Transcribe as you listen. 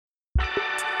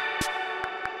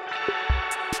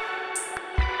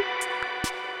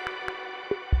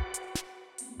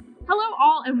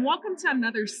all, and welcome to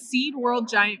another Seed World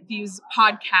Giant Views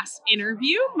podcast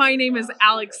interview. My name is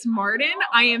Alex Martin.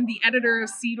 I am the editor of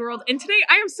Seed World, and today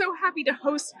I am so happy to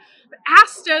host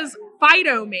ASTA's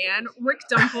Phyto Man, Rick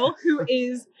Dunkel, who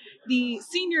is the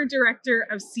Senior Director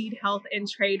of Seed Health and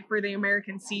Trade for the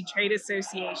American Seed Trade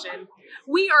Association.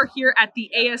 We are here at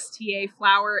the ASTA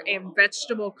Flower and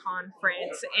Vegetable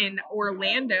Conference in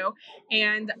Orlando,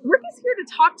 and Rick is here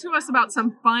to talk to us about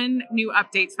some fun new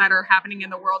updates that are happening in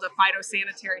the world of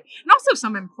phytosanitary and also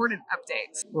some important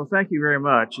updates. Well, thank you very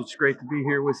much. It's great to be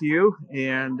here with you.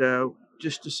 And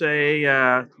just to say,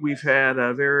 we've had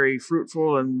a very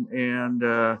fruitful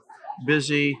and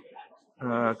busy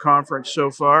conference so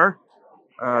far.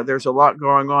 There's a lot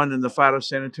going on in the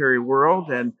phytosanitary world.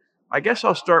 And I guess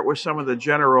I'll start with some of the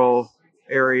general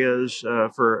areas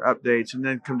for updates and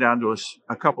then come down to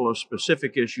a couple of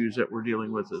specific issues that we're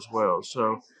dealing with as well.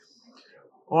 So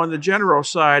on the general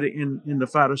side in the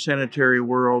phytosanitary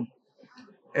world,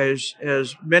 as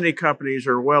many companies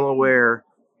are well aware,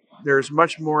 there's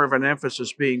much more of an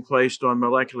emphasis being placed on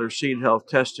molecular seed health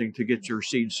testing to get your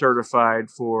seed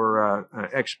certified for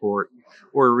export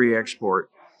or re-export.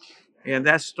 And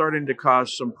that's starting to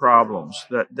cause some problems.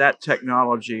 That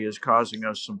technology is causing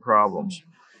us some problems.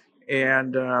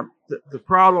 And the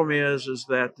problem is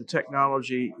that the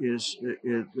technology is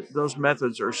those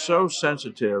methods are so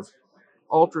sensitive,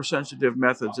 ultra sensitive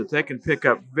methods, that they can pick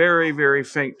up very, very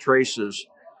faint traces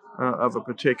of a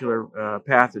particular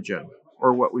pathogen,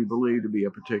 or what we believe to be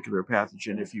a particular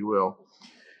pathogen, if you will.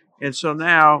 And so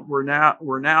now we're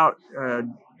now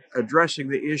addressing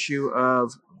the issue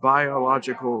of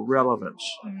biological relevance.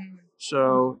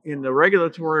 So in the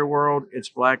regulatory world, it's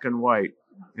black and white.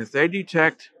 If they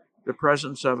detect the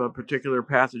presence of a particular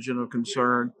pathogen of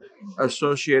concern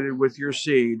associated with your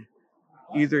seed,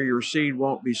 either your seed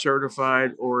won't be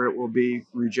certified or it will be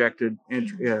rejected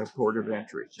port of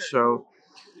entry.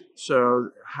 So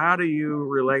how do you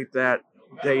relate that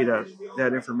data,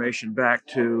 that information back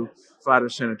to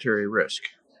phytosanitary risk,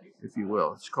 if you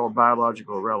will? It's called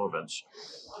biological relevance.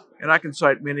 And I can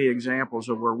cite many examples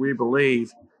of where we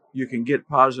believe you can get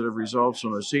positive results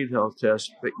on a seed health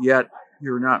test, but yet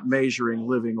you're not measuring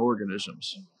living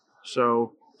organisms.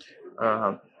 So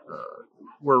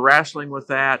we're wrestling with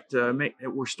that.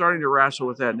 We're starting to wrestle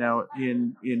with that now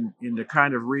in the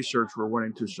kind of research we're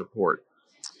wanting to support.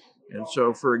 And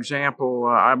so, for example,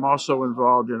 I'm also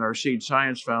involved in our Seed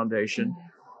Science Foundation,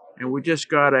 and we just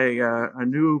got a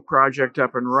new project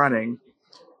up and running,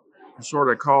 sort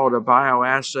of called a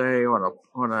bioassay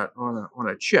on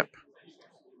a chip,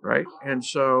 right? And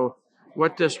so,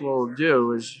 what this will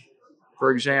do is,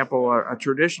 for example, a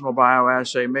traditional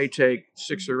bioassay may take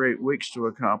 6 or 8 weeks to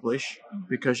accomplish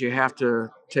because you have to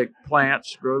take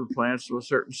plants, grow the plants to a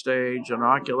certain stage,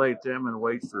 inoculate them, and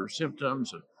wait for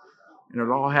symptoms. And it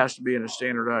all has to be in a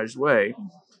standardized way.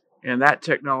 And that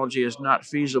technology is not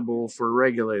feasible for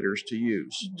regulators to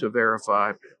use to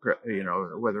verify,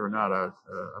 whether or not a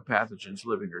pathogen's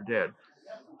living or dead.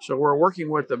 So we're working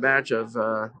with a batch of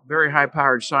very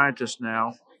high-powered scientists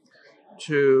now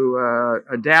to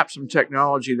adapt some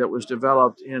technology that was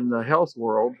developed in the health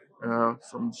world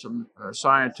from some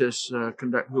scientists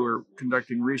who are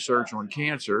conducting research on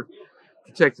cancer,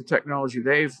 to take the technology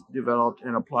they've developed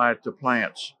and apply it to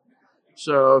plants.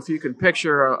 So if you can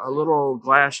picture a little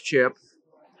glass chip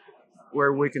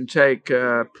where we can take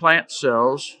plant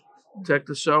cells, take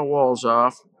the cell walls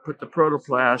off, put the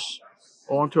protoplasts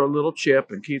onto a little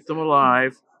chip and keep them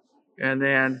alive. And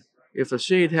then if a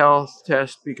seed health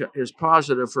test is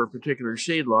positive for a particular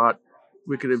seed lot,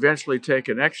 we could eventually take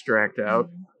an extract out,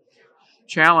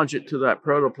 challenge it to that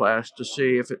protoplast to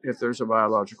see if there's a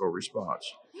biological response.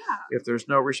 If there's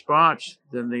no response,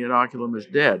 then the inoculum is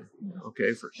dead.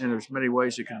 Okay, and there's many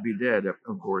ways it can be dead,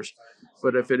 of course.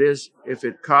 But if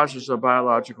it causes a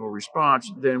biological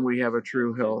response, then we have a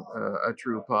true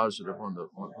positive on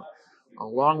a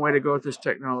long way to go with this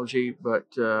technology. But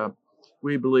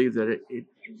we believe that it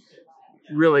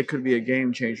really could be a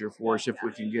game changer for us if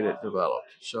we can get it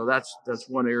developed. So that's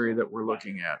one area that we're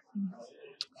looking at.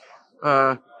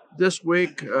 This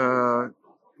week,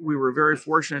 we were very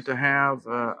fortunate to have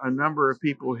a number of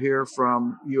people here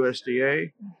from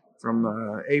USDA, from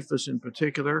APHIS in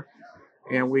particular,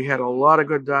 and we had a lot of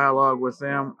good dialogue with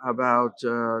them about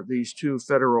these 2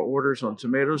 federal orders on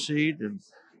tomato seed and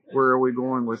where are we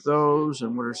going with those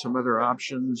and what are some other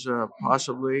options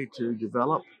possibly to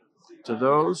develop to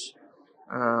those.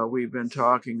 We've been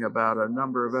talking about a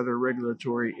number of other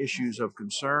regulatory issues of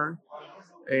concern.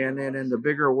 And then in the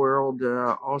bigger world,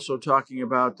 also talking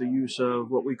about the use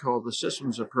of what we call the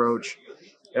systems approach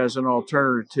as an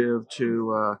alternative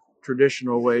to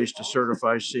traditional ways to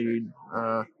certify seed,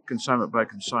 consignment by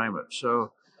consignment.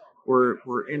 So we're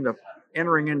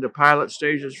entering into pilot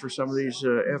stages for some of these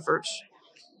efforts.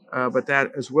 But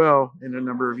that as well, in a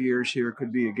number of years here,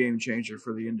 could be a game changer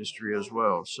for the industry as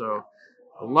well. So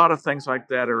a lot of things like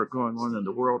that are going on in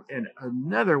the world. And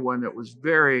another one that was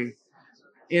very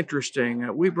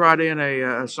interesting, we brought in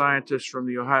a scientist from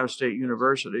the Ohio State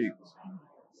University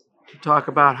to talk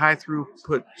about high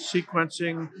throughput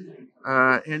sequencing,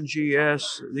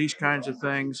 NGS, these kinds of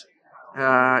things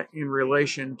in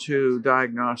relation to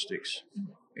diagnostics.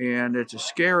 And it's a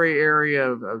scary area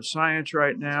of science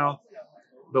right now.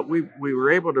 But we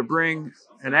were able to bring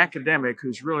an academic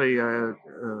who's really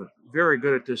very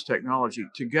good at this technology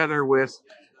together with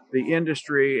the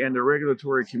industry and the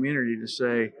regulatory community to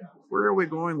say, where are we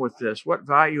going with this? What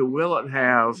value will it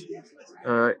have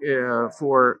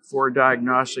for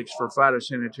diagnostics for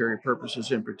phytosanitary purposes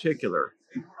in particular?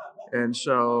 And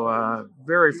so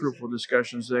very fruitful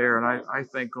discussions there. And I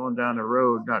think going down the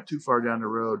road, not too far down the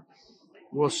road,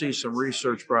 we'll see some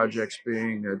research projects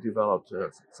being developed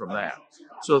from that.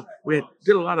 So we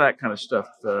did a lot of that kind of stuff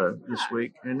this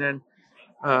week. And then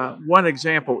one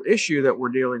example issue that we're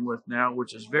dealing with now,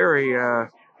 which is very,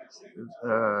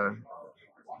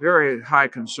 very high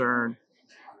concern.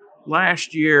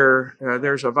 Last year,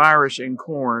 there's a virus in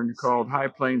corn called High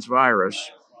Plains virus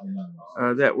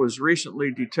that was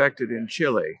recently detected in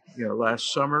Chile,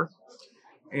 last summer.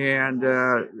 And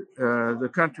the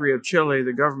country of Chile,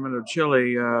 the government of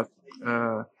Chile,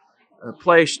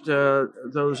 placed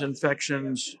those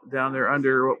infections down there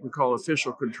under what we call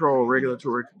official control,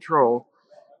 regulatory control,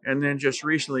 and then just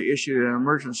recently issued an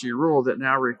emergency rule that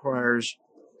now requires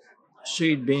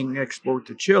seed being exported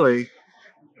to Chile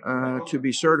to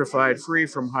be certified free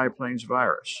from High Plains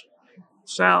virus.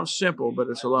 Sounds simple, but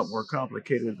it's a lot more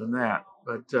complicated than that.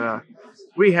 But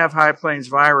we have High Plains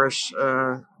virus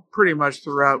pretty much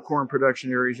throughout corn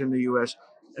production areas in the U.S.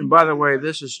 And by the way,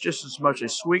 this is just as much a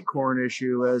sweet corn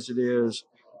issue as it is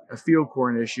a field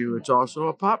corn issue. It's also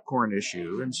a popcorn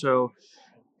issue.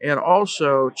 And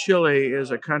also Chile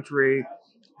is a country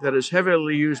that is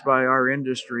heavily used by our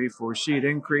industry for seed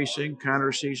increasing,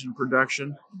 counter-season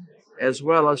production, as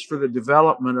well as for the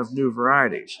development of new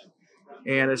varieties.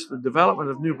 And it's the development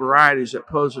of new varieties that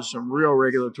poses some real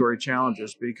regulatory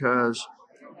challenges because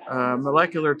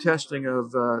molecular testing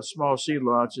of small seed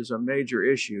lots is a major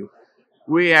issue.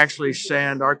 We actually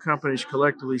our companies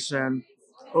collectively send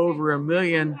over 1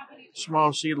 million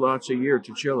small seed lots a year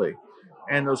to Chile.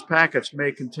 And those packets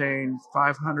may contain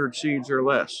 500 seeds or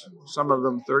less, some of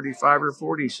them 35 or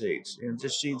 40 seeds,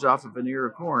 just seeds off of an ear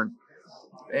of corn.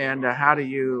 And how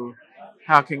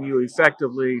can you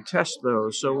effectively test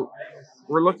those? So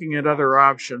we're looking at other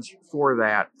options for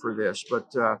this.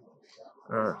 But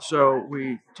so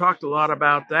we talked a lot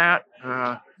about that.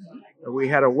 We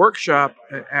had a workshop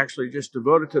actually just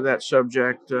devoted to that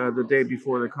subject the day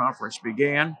before the conference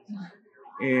began.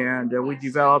 And we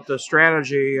developed a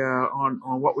strategy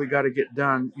on what we got to get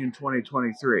done in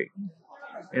 2023.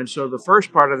 And so the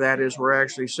first part of that is we're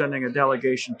actually sending a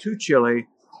delegation to Chile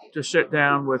to sit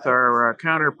down with our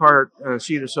counterpart,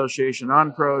 Seed Association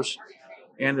UNPROS,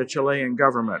 and the Chilean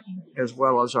government, as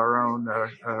well as our own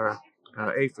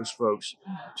APHIS folks,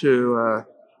 to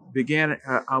begin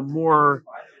a more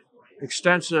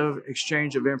extensive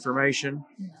exchange of information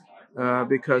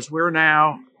because we're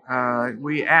now,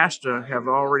 we ASTA have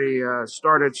already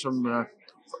started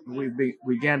we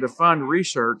began to fund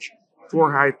research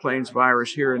for High Plains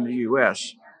virus here in the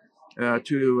U.S.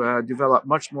 To develop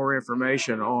much more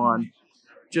information on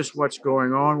just what's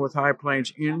going on with High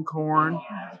Plains in corn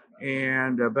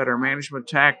and better management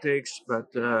tactics. But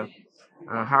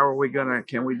how are we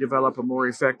can we develop a more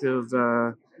effective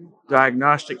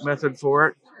diagnostic method for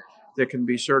it that can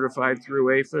be certified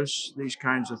through APHIS, these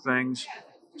kinds of things.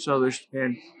 So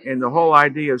and the whole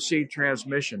idea of seed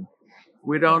transmission.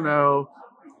 We don't know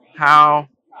how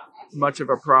much of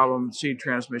a problem seed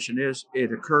transmission is.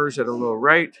 It occurs at a low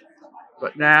rate,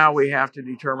 but now we have to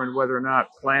determine whether or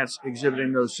not plants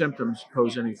exhibiting those symptoms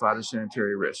pose any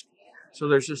phytosanitary risk. So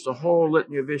there's just a whole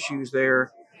litany of issues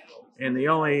there. And the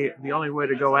only way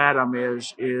to go at them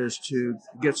is to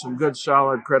get some good,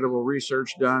 solid, credible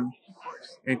research done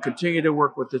and continue to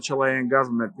work with the Chilean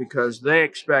government because they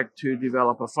expect to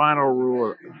develop a final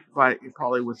rule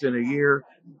probably within a year.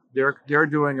 They're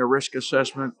doing a risk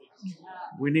assessment.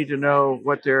 We need to know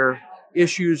what their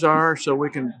issues are so we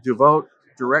can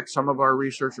direct some of our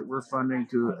research that we're funding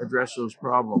to address those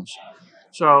problems.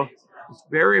 So it's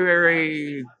very,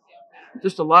 very,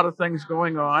 just a lot of things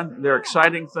going on. They're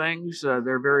exciting things.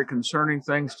 They're very concerning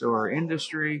things to our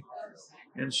industry.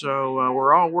 And so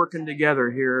we're all working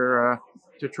together here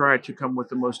to try to come with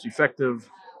the most effective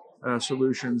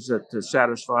solutions that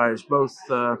satisfies both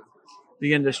the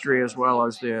industry as well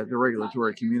as the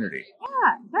regulatory community.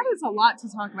 Yeah, that is a lot to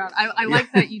talk about. I Yeah.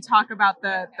 like that you talk about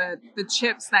the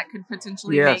chips that could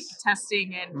potentially make Yes.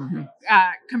 testing and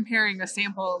Mm-hmm. comparing a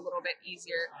sample a little bit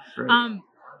easier. Right.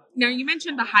 Now, you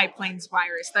mentioned the High Plains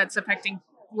virus that's affecting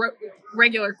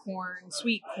regular corn,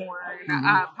 sweet corn,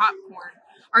 Mm-hmm. popcorn.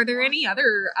 Are there any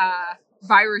other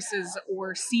viruses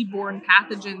or seedborne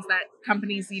pathogens that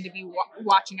companies need to be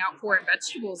watching out for in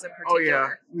vegetables in Oh yeah,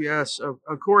 particular? yes.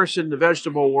 Of course, in the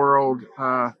vegetable world,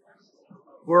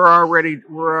 we're already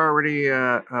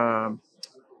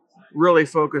really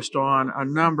focused on a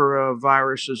number of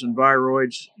viruses and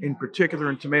viroids, in particular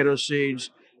in tomato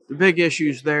seeds. The big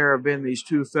issues there have been these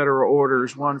two federal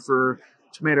orders, one for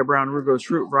tomato brown rugose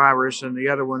fruit virus and the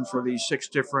other one for these 6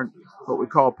 different, what we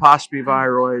call POSPI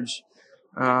viroids.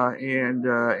 And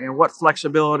what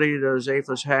flexibility does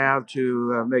APHIS have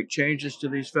to make changes to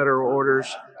these federal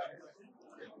orders?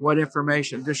 What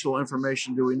additional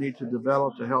information do we need to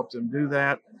develop to help them do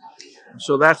that?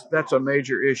 So that's a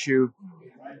major issue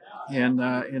in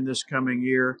this coming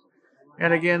year.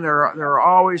 And again, there are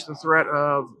always the threat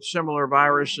of similar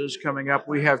viruses coming up.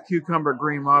 We have cucumber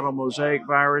green mottle mosaic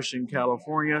virus in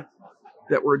California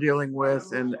that we're dealing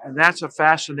with, and that's a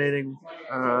fascinating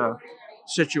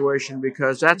situation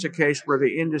because that's a case where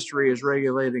the industry is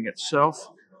regulating itself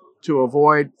to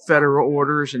avoid federal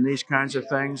orders and these kinds of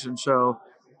things. And so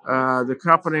the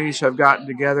companies have gotten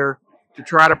together to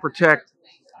try to protect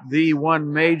the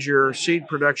one major seed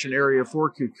production area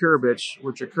for cucurbits,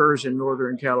 which occurs in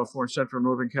Northern California, central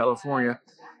Northern California.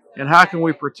 And how can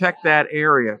we protect that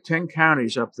area, 10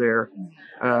 counties up there,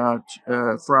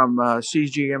 from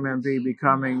CGMMV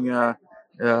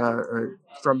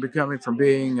from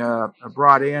being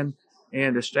brought in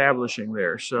and establishing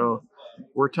there? So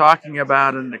we're talking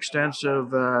about an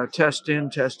extensive test in,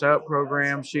 test out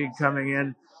program, seed coming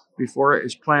in before it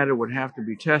is planted would have to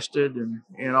be tested,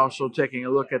 and also taking a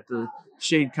look at the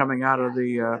seed coming out of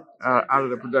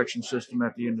the production system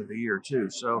at the end of the year too.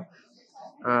 So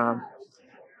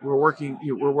we're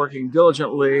working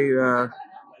diligently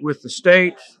with the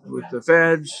state, with the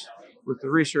feds, with the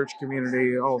research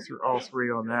community, all three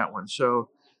on that one. So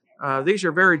these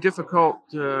are very difficult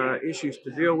issues to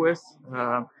deal with,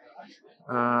 but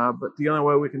the only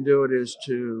way we can do it is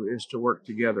to work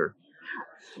together.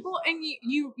 Well, and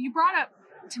you brought up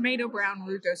tomato brown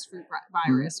rugose fruit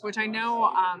Mm-hmm. virus, which I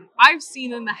know I've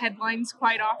seen in the headlines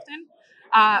quite often,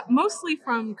 mostly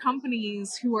from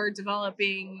companies who are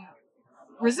developing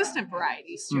resistant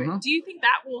varieties to Mm-hmm. it. Do you think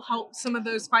that will help some of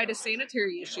those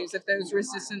phytosanitary issues if those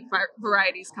resistant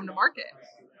varieties come to market?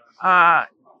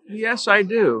 Yes, I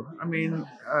do. I mean,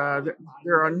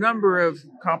 there are a number of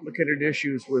complicated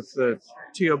issues with the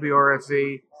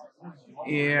TOBRFV,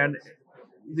 and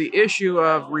the issue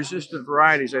of resistant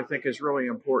varieties, I think, is really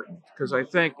important because I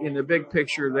think in the big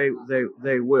picture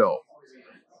they will,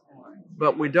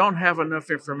 but we don't have enough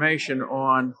information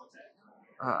on.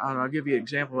 And I'll give you an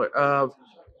example of,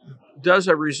 does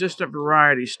a resistant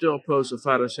variety still pose a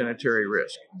phytosanitary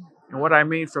risk? And what I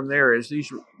mean from there is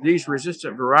these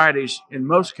resistant varieties, in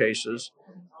most cases,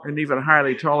 and even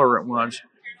highly tolerant ones,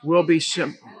 will be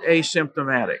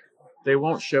asymptomatic. They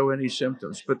won't show any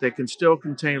symptoms, but they can still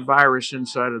contain virus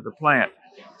inside of the plant.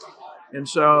 And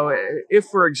so, if,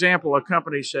 for example, a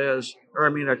country says,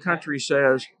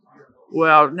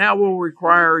 well, now we'll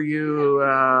require you,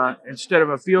 instead of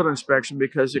a field inspection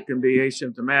because it can be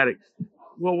asymptomatic,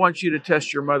 we'll want you to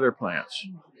test your mother plants.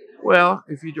 Well,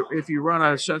 if you run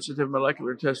a sensitive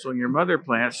molecular test on your mother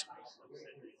plants,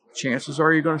 chances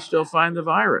are you're going to still find the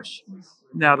virus.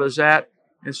 Now,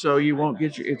 and so you won't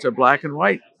it's a black and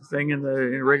white thing in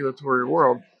the regulatory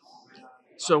world.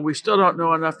 So we still don't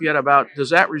know enough yet about, does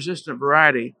that resistant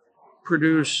variety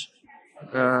produce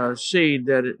seed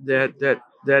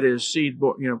that is seed,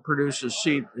 produces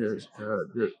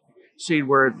the seed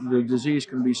where the disease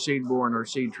can be seed borne or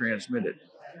seed transmitted.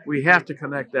 We have to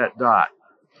connect that dot.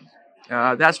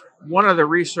 That's one of the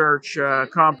research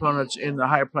components in the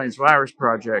High Plains Virus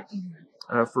Project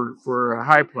for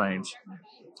High Plains.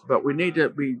 But we need to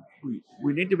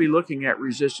be looking at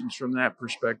resistance from that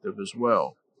perspective as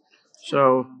well.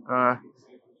 So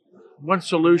one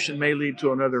solution may lead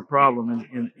to another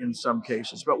problem in some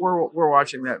cases, but we're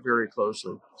watching that very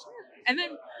closely. And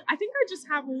then I think I just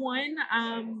have one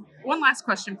last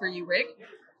question for you, Rick.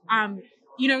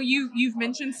 You've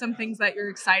mentioned some things that you're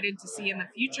excited to see in the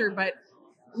future, but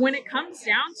when it comes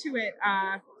down to it,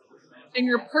 in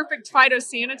your perfect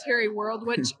phytosanitary world,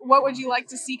 what would you like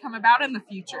to see come about in the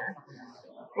future?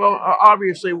 Well,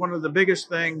 obviously, one of the biggest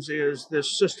things is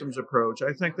this systems approach.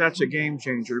 I think that's a game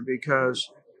changer because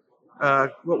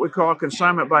what we call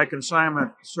consignment by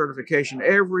consignment certification.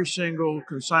 Every single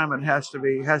consignment has to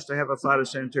have a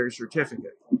phytosanitary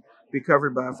certificate, be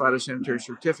covered by a phytosanitary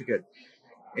certificate.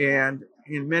 And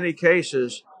in many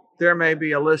cases, there may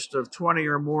be a list of 20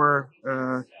 or more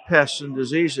pests and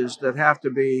diseases that have to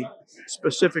be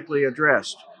specifically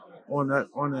addressed on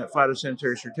that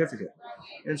phytosanitary certificate.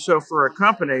 And so, for a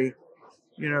company,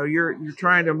 you're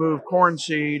trying to move corn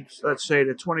seeds, let's say,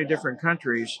 to 20 different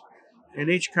countries, and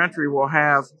each country will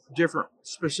have different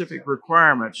specific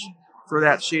requirements for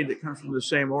that seed that comes from the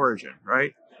same origin,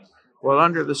 right? Well,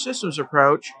 under the systems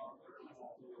approach,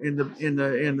 in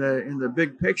the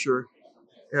big picture,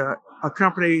 a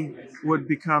company would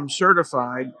become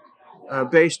certified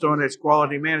based on its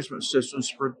quality management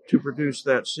systems to produce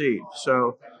that seed.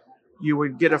 So you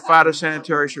would get a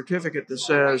phytosanitary certificate that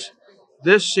says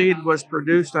this seed was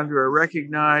produced under a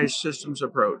recognized systems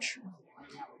approach.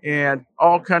 And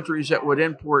all countries that would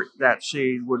import that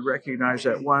seed would recognize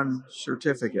that one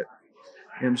certificate.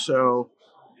 And so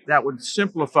that would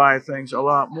simplify things a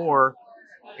lot more,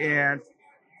 and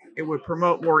it would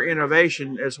promote more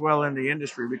innovation as well in the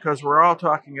industry, because we're all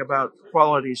talking about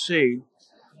quality seed.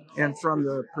 And from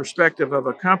the perspective of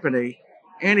a company,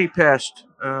 any pest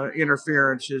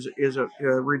interference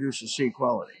reduces seed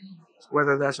quality,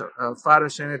 whether that's a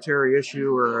phytosanitary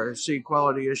issue or a seed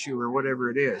quality issue or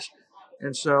whatever it is.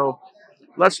 And so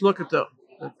let's look at the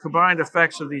combined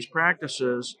effects of these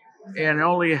practices and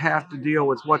only have to deal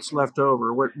with what's left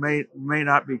over, what may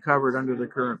not be covered under the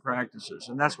current practices.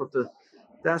 And that's what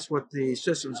the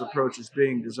systems approach is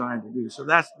being designed to do. So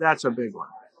that's a big one.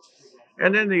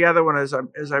 And then the other one,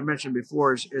 as I mentioned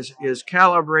before, is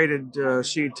calibrated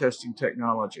seed testing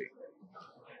technology.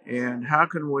 And how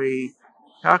can we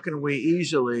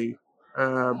easily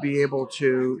be able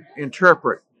to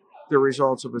interpret the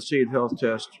results of a seed health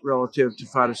test relative to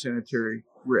phytosanitary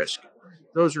risk?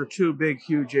 Those are two big,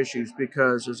 huge issues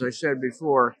because, as I said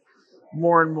before,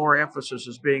 more and more emphasis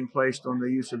is being placed on the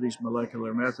use of these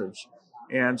molecular methods.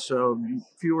 And so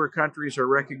fewer countries are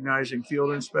recognizing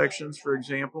field inspections, for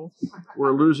example.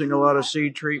 We're losing a lot of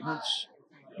seed treatments,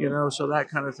 so that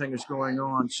kind of thing is going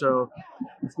on. So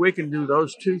if we can do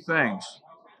those two things,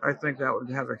 I think that would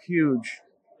have a huge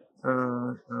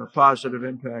positive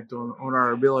impact on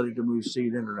our ability to move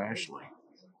seed internationally.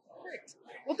 Great.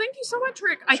 Well, thank you so much,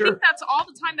 Rick. I Sure. think that's all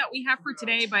the time that we have for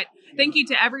today, but thank you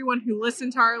to everyone who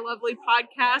listened to our lovely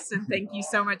podcast, and thank you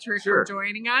so much, Rick, Sure. for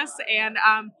joining us. And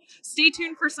stay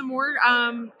tuned for some more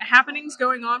happenings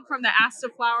going on from the ASTA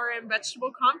Flower and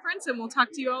Vegetable Conference, and we'll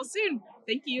talk to you all soon.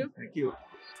 Thank you. Thank you.